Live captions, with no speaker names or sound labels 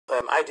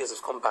ideas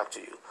have come back to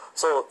you.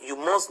 So you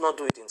must not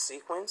do it in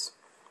sequence.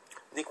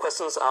 The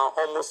questions are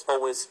almost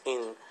always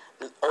in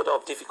order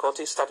of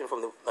difficulty, starting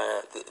from the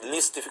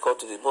least difficult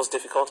to the most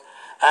difficult,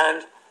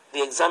 and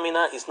the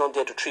examiner is not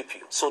there to trip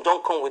you. So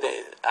don't come with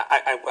a...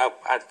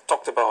 I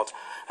talked about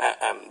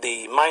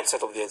the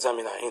mindset of the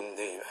examiner in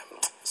the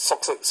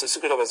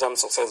Secret of Exam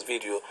Success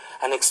video,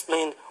 and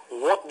explained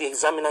what the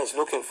examiner is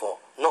looking for.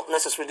 Not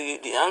necessarily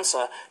the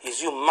answer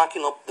is you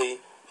marking up the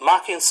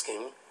marking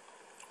scheme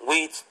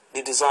with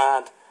the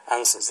desired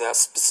answers. There are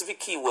specific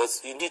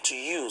keywords you need to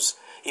use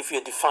if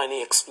you're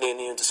defining,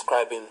 explaining,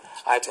 describing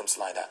items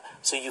like that.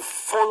 So you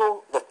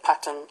follow the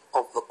pattern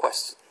of the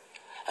question,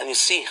 and you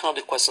see how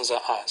the questions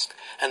are asked,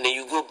 and then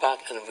you go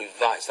back and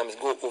revise. That means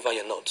go over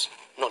your notes,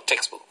 not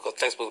textbook, because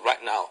textbook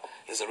right now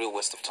is a real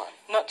waste of time.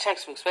 Not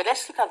textbooks, but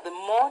let's look at the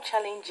more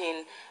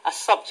challenging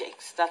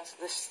subjects that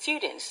the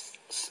students,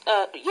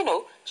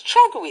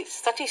 struggle with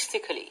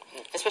statistically,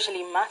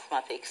 especially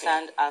mathematics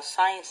and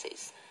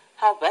sciences.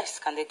 How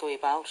best can they go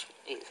about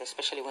it,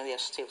 especially when they are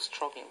still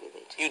struggling with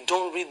it? You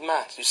don't read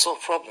math, you solve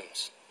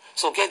problems.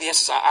 So get the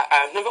essence.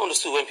 I've never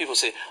understood when people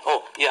say,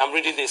 oh, yeah, I'm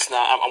reading this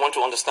now, I want to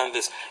understand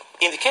this.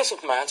 In the case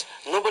of math,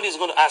 nobody is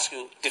going to ask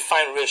you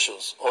define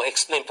ratios or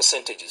explain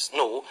percentages.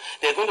 No,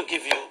 they're going to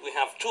give you, we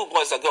have 2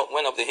 boys that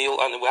went up the hill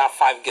and we have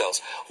 5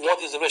 girls.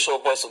 What is the ratio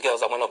of boys to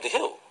girls that went up the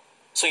hill?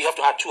 So you have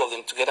to add 2 of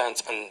them together and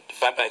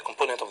divide by a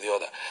component of the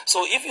other.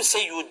 So if you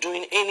say you're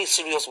doing any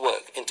serious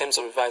work in terms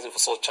of revising for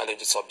such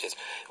challenging subjects,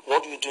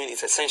 what you're doing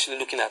is essentially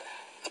looking at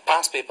the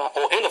past paper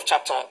or end of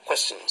chapter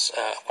questions,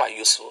 quite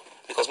useful,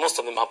 because most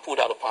of them are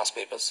pulled out of past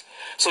papers.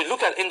 So you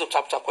look at end of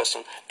chapter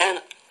question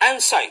and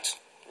answer it.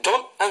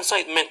 Don't answer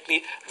it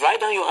mentally.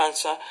 Write down your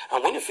answer,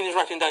 and when you finish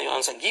writing down your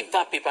answer, give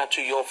that paper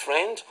to your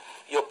friend,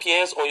 your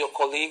peers, or your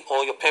colleague,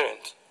 or your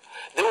parent.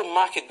 They will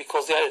mark it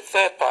because they are a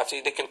third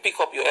party. They can pick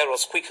up your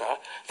errors quicker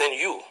than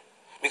you,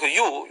 because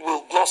you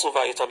will gloss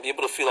over it and be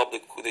able to fill up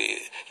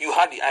you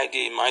had the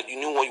idea in mind, you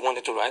knew what you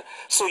wanted to write,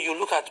 so you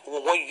look at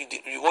what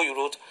you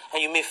wrote,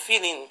 and you may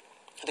fill in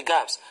the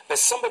gaps. But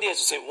somebody has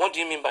to say, what do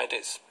you mean by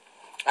this?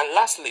 And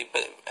lastly,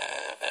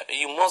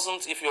 you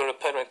mustn't, if you're a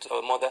parent or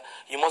a mother,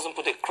 you mustn't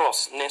put a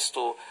cross next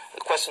to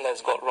the question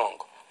that's got wrong.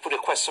 Put a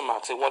question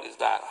mark, say, what is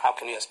that? How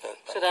can you explain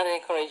that? So that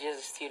encourages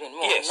the student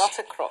more, yes. Not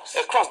a cross.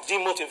 A cross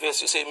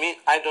demotivates you. Say, me,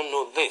 I don't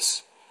know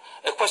this.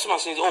 A question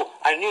mark says, oh,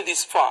 I knew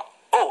this part.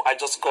 Oh, I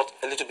just got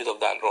a little bit of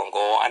that wrong,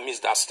 or I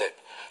missed that step.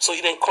 So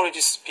it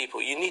encourages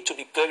people. You need to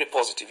be very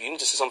positive. You need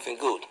to say something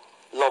good,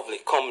 lovely,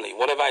 comely,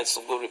 whatever is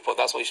a good report.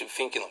 That's what you should be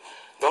thinking of.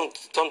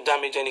 Don't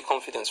damage any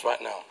confidence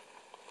right now.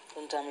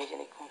 Don't damage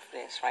any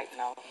confidence right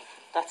now.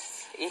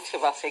 That's it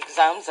about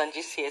exams and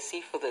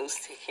GCSE for those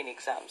taking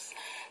exams.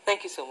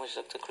 Thank you so much,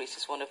 Dr. Chris.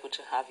 It's wonderful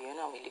to have you,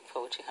 and we look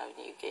forward to having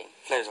you again.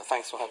 Pleasure.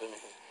 Thanks for having me.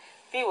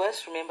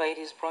 Viewers, remember it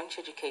is Brunch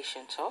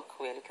Education Talk.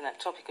 We are looking at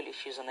topical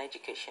issues on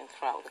education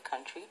throughout the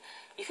country.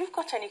 If you've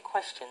got any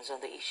questions on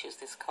the issues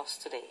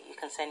discussed today, you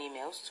can send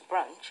emails to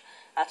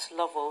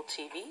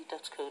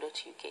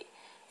branch@loveworldtv.co.uk.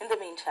 In the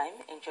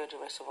meantime, enjoy the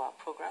rest of our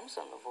programs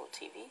on Love World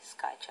TV,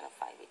 Sky Channel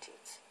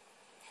 588.